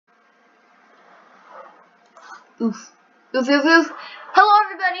Oof. Oof, oof, oof. Hello,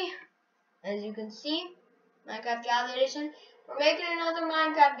 everybody. As you can see, Minecraft Java Edition. We're making another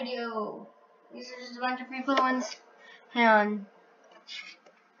Minecraft video. These are just a bunch of free play ones. Hang on.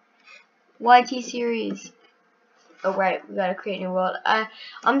 YT series. Oh, right. We gotta create a new world.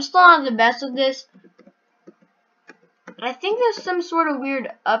 I'm still not the best at this. I think there's some sort of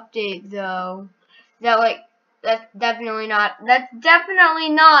weird update, though. That's definitely not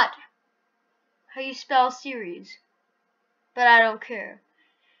how you spell series. But I don't care.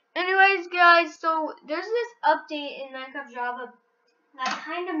 Anyways, guys, so there's this update in Minecraft Java that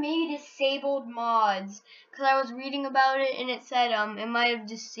kind of maybe disabled mods, because I was reading about it and it said it might have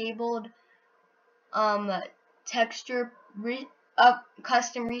disabled texture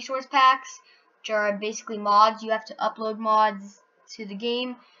custom resource packs, which are basically mods. You have to upload mods to the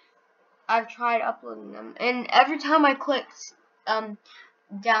game. I've tried uploading them, and every time I clicked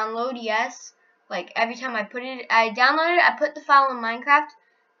download, yes, like every time I downloaded it, I put the file in Minecraft.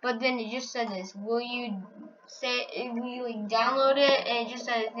 But then it just said this, will you download it? And it just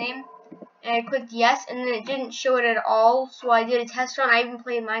said its name. And I clicked yes, and then it didn't show it at all. So I did a test run. I even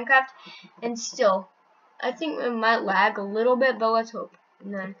played Minecraft, and still, I think it might lag a little bit, but let's hope.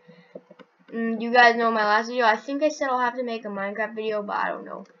 And then, you guys know my last video. I think I said I'll have to make a Minecraft video, but I don't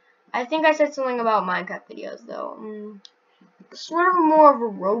know. I think I said something about Minecraft videos, though. Sort of more of a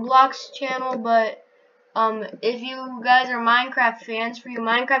Roblox channel, but if you guys are Minecraft fans, for you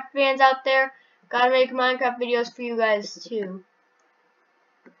Minecraft fans out there, gotta make Minecraft videos for you guys too.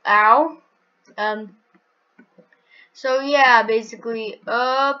 Ow. So yeah, basically,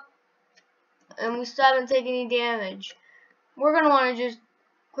 and we still haven't taken any damage. We're gonna want to just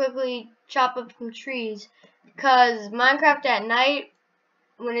quickly chop up some trees, because Minecraft at night,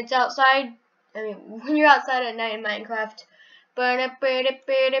 when it's outside, when you're outside at night in Minecraft,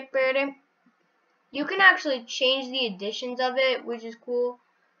 you can actually change the additions of it, which is cool.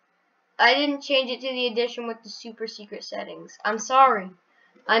 I didn't change it to the edition with the super secret settings. I'm sorry.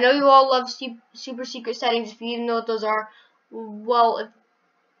 I know you all love super secret settings. If you even know what those are, well,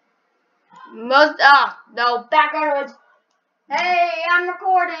 no, background noise. Hey, I'm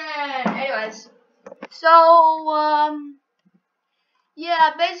recording. Anyways, so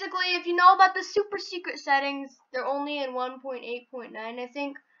yeah, basically, if you know about the super secret settings, they're only in 1.8.9, I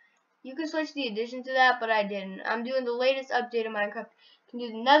think. You can switch the addition to that, but I didn't. I'm doing the latest update of Minecraft. You can do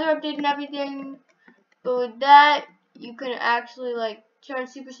the nether update and everything, but with that, you can actually turn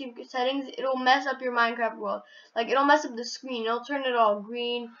super secret settings. It'll mess up your Minecraft world. It'll mess up the screen. It'll turn it all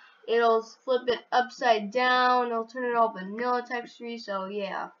green. It'll flip it upside down. It'll turn it all vanilla texture. So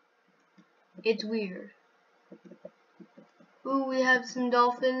yeah, it's weird. Ooh, we have some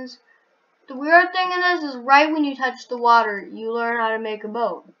dolphins. The weird thing in this is right when you touch the water, you learn how to make a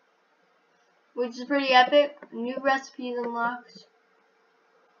boat, which is pretty epic. New recipes unlocked.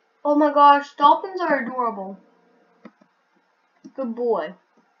 Oh my gosh, dolphins are adorable. Good boy.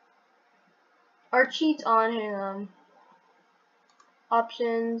 Our cheats on him.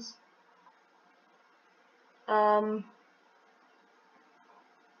 Options.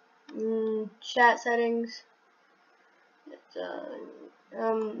 Chat settings.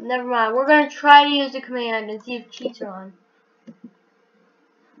 Never mind. We're gonna try to use the command and see if cheats are on.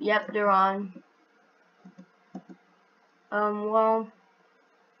 Yep, they're on. Well.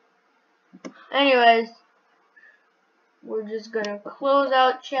 Anyways, we're just gonna close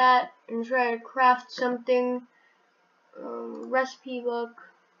out chat and try to craft something. Recipe book,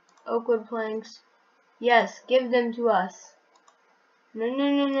 oakwood planks. Yes, give them to us.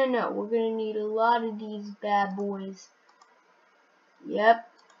 No. We're gonna need a lot of these bad boys. Yep,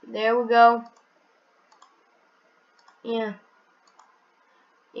 there we go. Yeah.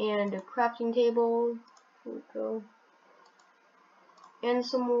 And a crafting table. Here we go. And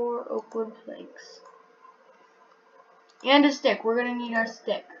some more oakwood planks. And a stick. We're gonna need our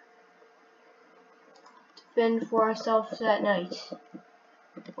stick to fend for ourselves at night.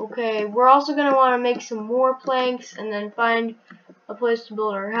 Okay, we're also gonna want to make some more planks and then find a place to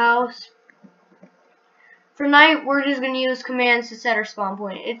build our house. For night, we're just gonna use commands to set our spawn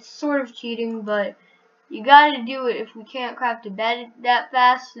point. It's sort of cheating, but you gotta do it. If we can't craft a bed that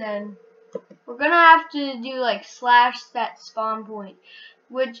fast, then we're gonna have to do /set spawn point,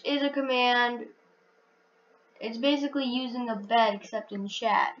 which is a command. It's basically using a bed except in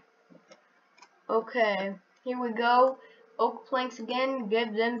chat. Okay, here we go. Oak planks again,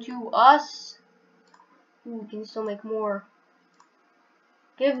 give them to us. Ooh, we can still make more.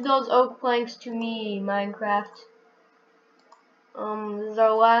 Give those oak planks to me, Minecraft. This is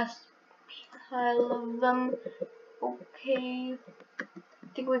our last pile of them. Okay.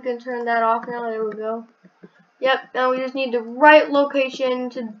 I think we can turn that off now. There we go. Yep, now we just need the right location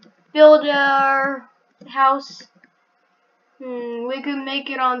to build our house. We could make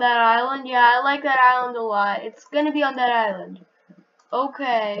it on that island. Yeah, I like that island a lot. It's gonna be on that island.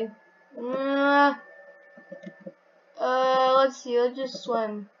 Okay. Let's see. Let's just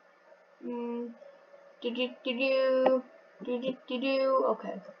swim. Okay.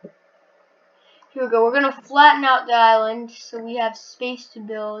 Here we go. We're gonna flatten out the island so we have space to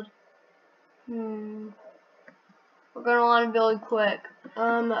build. We're gonna want to build quick.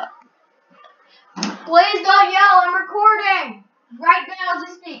 Please don't yell. I'm recording right now as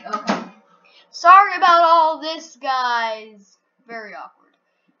we speak. Okay. Sorry about all this, guys. Very awkward.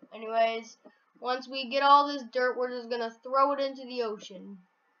 Anyways, once we get all this dirt, we're just gonna throw it into the ocean.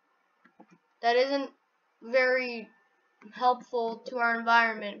 That isn't very helpful to our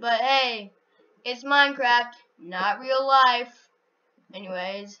environment, but hey, it's Minecraft, not real life.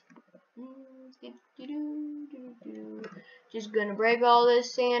 Anyways, just gonna break all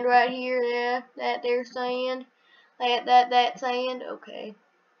this sand right here. Yeah, that there sand, that sand. Okay.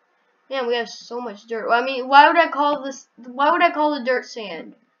 Man, we have so much dirt. I mean, why would I call this? Why would I call the dirt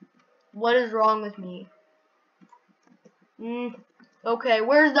sand? What is wrong with me? Okay,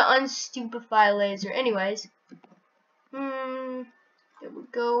 where's the unstupefy laser? Anyways, there we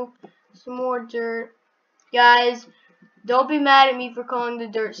go. Some more dirt. Guys, don't be mad at me for calling the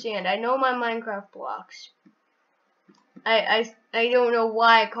dirt sand. I know my Minecraft blocks. I don't know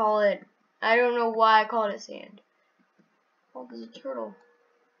why I call it. I don't know why I call it sand. Oh, there's a turtle.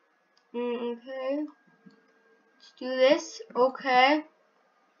 Okay. Let's do this. Okay.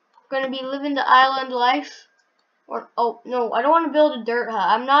 Gonna be living the island life. Or oh no, I don't want to build a dirt hut.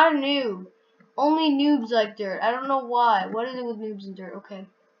 I'm not a noob. Only noobs like dirt. I don't know why. What is it with noobs and dirt? Okay.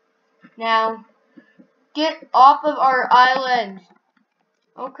 Now, get off of our island.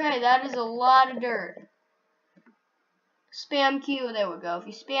 Okay, that is a lot of dirt. Spam Q. There we go. If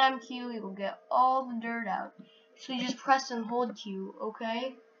you spam Q, you will get all the dirt out. So you just press and hold Q.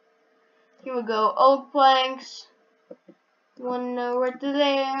 Okay. Here we go. Oak planks. One right to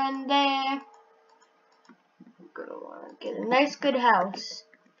there and there. We're gonna want to get a nice good house.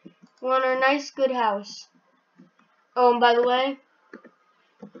 We want our nice good house. Oh, and by the way,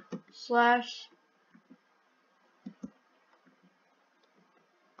 slash.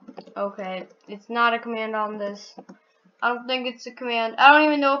 Okay, it's not a command on this. I don't think it's a command. I don't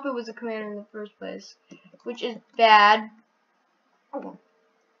even know if it was a command in the first place, which is bad.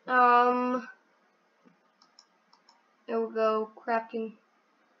 There we go. Crafting.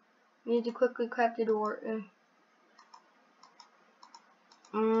 We need to quickly craft a door.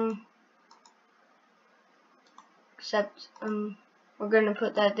 Except we're gonna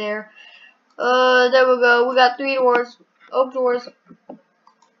put that there. There we go. We got 3 doors. Oak doors.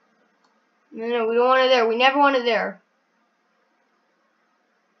 No, we don't want it there. We never want it there.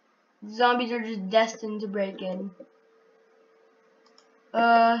 Zombies are just destined to break in.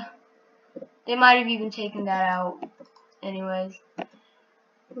 They might have even taken that out. Anyways. Here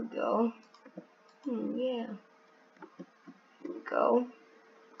we go. Yeah. Here we go.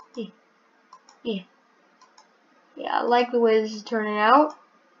 Yeah. Yeah, I like the way this is turning out.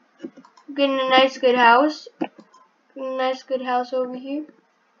 Getting a nice good house. Getting a nice good house over here.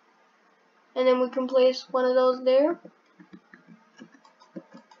 And then we can place one of those there.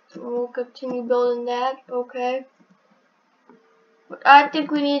 And we'll continue building that. Okay. What I think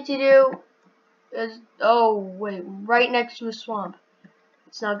we need to do is, oh wait, right next to a swamp.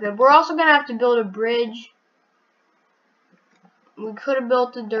 It's not good. We're also gonna have to build a bridge. We could have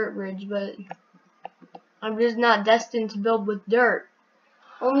built a dirt bridge, but I'm just not destined to build with dirt.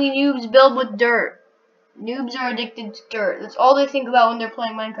 Only noobs build with dirt. Noobs are addicted to dirt. That's all they think about when they're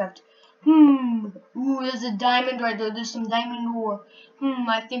playing Minecraft. Ooh, there's a diamond right there. There's some diamond ore.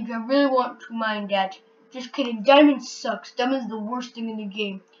 I think I really want to mine that. Just kidding. Diamond sucks. Diamond's the worst thing in the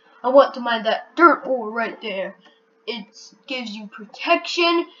game. I want to mine that dirt ore right there. It gives you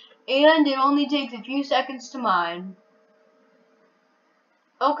protection, and it only takes a few seconds to mine.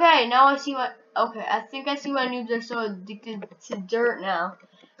 Okay, now I see why. Okay, I think I see why noobs are so addicted to dirt now.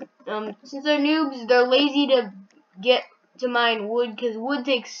 Since they're noobs, they're lazy to get to mine wood because wood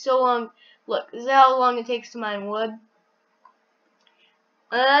takes so long. Look, this is how long it takes to mine wood.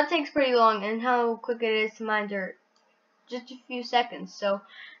 That takes pretty long, and how quick it is to mine dirt. Just a few seconds. So,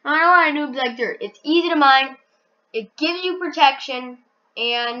 I know why noobs like dirt. It's easy to mine, it gives you protection,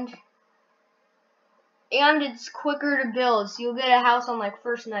 and it's quicker to build, so you'll get a house on like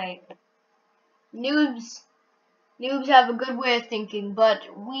first night. Noobs have a good way of thinking, but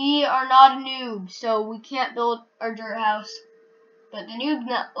we are not a noob, so we can't build our dirt house. But the noob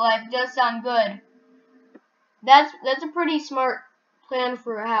life does sound good. That's a pretty smart plan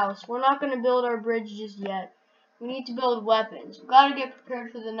for a house. We're not gonna build our bridge just yet. We need to build weapons. We gotta get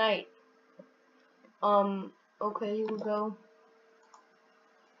prepared for the night. Okay, here we go.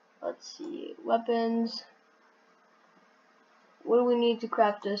 Let's see. Weapons. What do we need to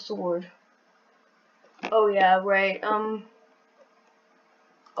craft a sword? Oh yeah, right.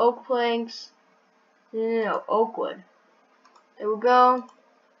 Oak planks. No, oak wood. There we go.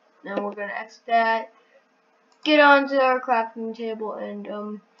 Now we're gonna exit that. Get onto our crafting table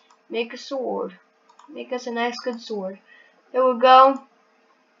and make a sword. Make us a nice good sword. There we go.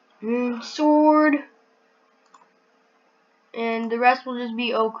 Sword. And the rest will just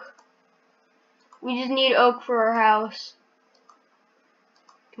be oak. We just need oak for our house.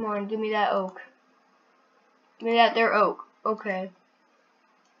 Come on, give me that oak. Give me that there oak. Okay.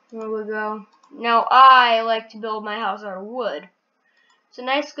 There we go. Now I like to build my house out of wood. It's a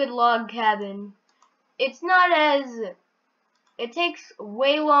nice good log cabin. It's not as... It takes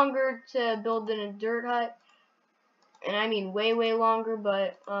way longer to build than a dirt hut. And I mean way longer,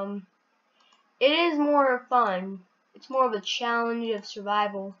 but it is more fun. It's more of a challenge of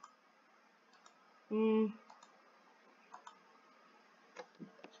survival. Speaking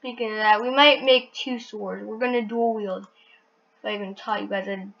of that, we might make 2 swords. We're gonna dual wield. If I even taught you guys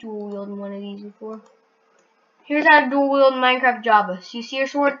how to dual wield in one of these before. Here's how to dual wield in Minecraft Java. So you see your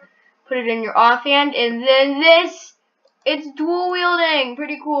sword, put it in your offhand, and then this, it's dual wielding.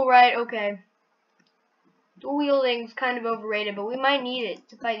 Pretty cool, right? Okay. Dual wielding is kind of overrated, but we might need it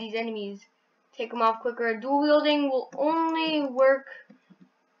to fight these enemies. Take them off quicker. Dual wielding will only work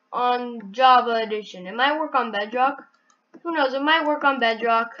on Java Edition. It might work on Bedrock. Who knows? It might work on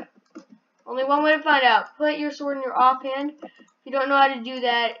Bedrock. Only one way to find out. Put your sword in your offhand. If you don't know how to do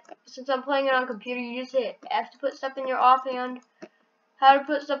that, since I'm playing it on computer, you just hit F to put stuff in your offhand. How to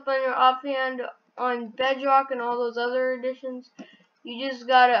put stuff in your offhand on Bedrock and all those other editions. You just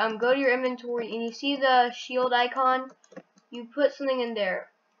gotta go to your inventory and you see the shield icon. You put something in there.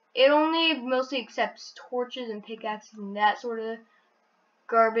 It only mostly accepts torches and pickaxes and that sort of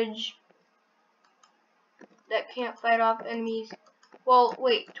garbage that can't fight off enemies. Well,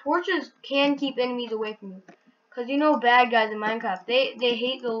 wait, torches can keep enemies away from you. Cause you know bad guys in Minecraft, they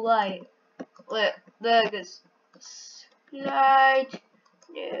hate the light. Light.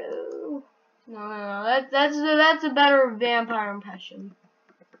 No. That's a better vampire impression.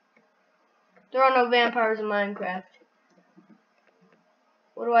 There are no vampires in Minecraft.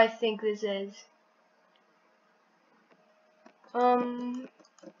 What do I think this is? Here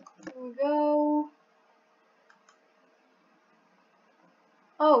we go.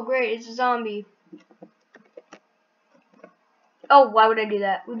 Oh, great, it's a zombie. Oh, why would I do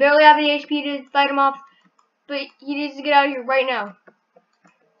that? We barely have any HP to fight him off, but he needs to get out of here right now.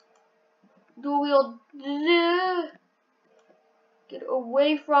 Dual wield. Get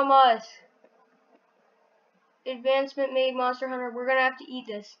away from us. Advancement made, Monster Hunter. We're gonna have to eat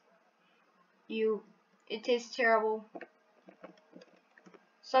this. It tastes terrible.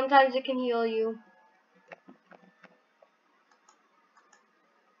 Sometimes it can heal you.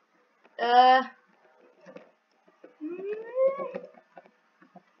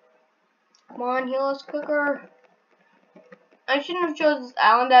 Come on, heal us quicker. I shouldn't have chosen this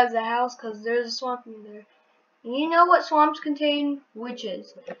island as a house because there's a swamp in there. And you know what swamps contain?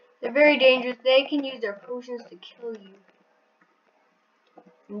 Witches. They're very dangerous. They can use their potions to kill you.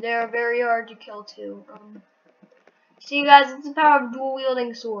 And they're very hard to kill too. See guys, it's the power of dual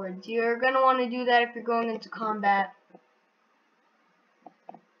wielding swords. You're gonna want to do that if you're going into combat.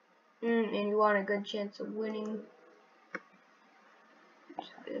 And you want a good chance of winning.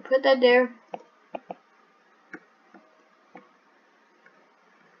 Just gonna put that there.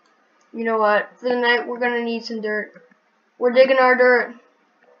 You know what? For the night, we're gonna need some dirt. We're digging our dirt.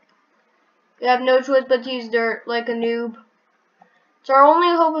 We have no choice but to use dirt, like a noob. It's our only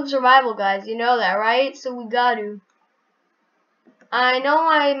hope of survival, guys. You know that, right? So we got to. I know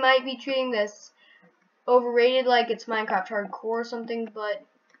I might be treating this overrated, like it's Minecraft Hardcore or something, but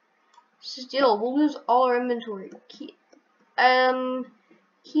still, we'll lose all our inventory. Keep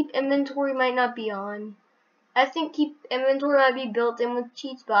inventory might not be on. I think keep inventory might be built in with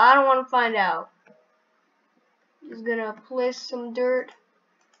cheats, but I don't want to find out. Just gonna place some dirt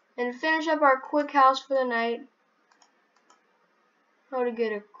and finish up our quick house for the night. How to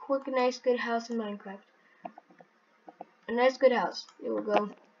get a quick, nice, good house in Minecraft. A nice, good house. Here we go.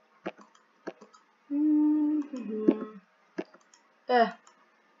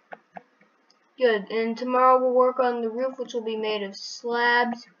 Good. And tomorrow we'll work on the roof, which will be made of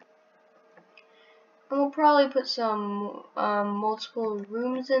slabs. And we'll probably put some multiple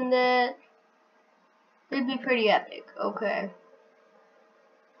rooms in that. It'd be pretty epic. Okay.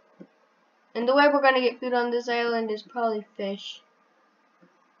 And the way we're gonna get food on this island is probably fish.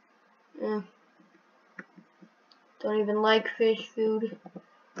 Don't even like fish food.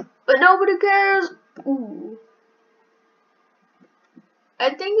 But nobody cares. Ooh.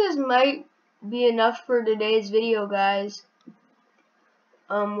 I think this might be enough for today's video, guys.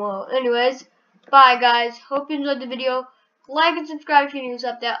 Well, anyways, bye, guys. Hope you enjoyed the video. Like and subscribe if you're new.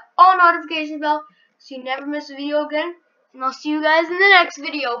 Up that all notification bell so you never miss a video again. And I'll see you guys in the next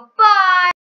video. Bye!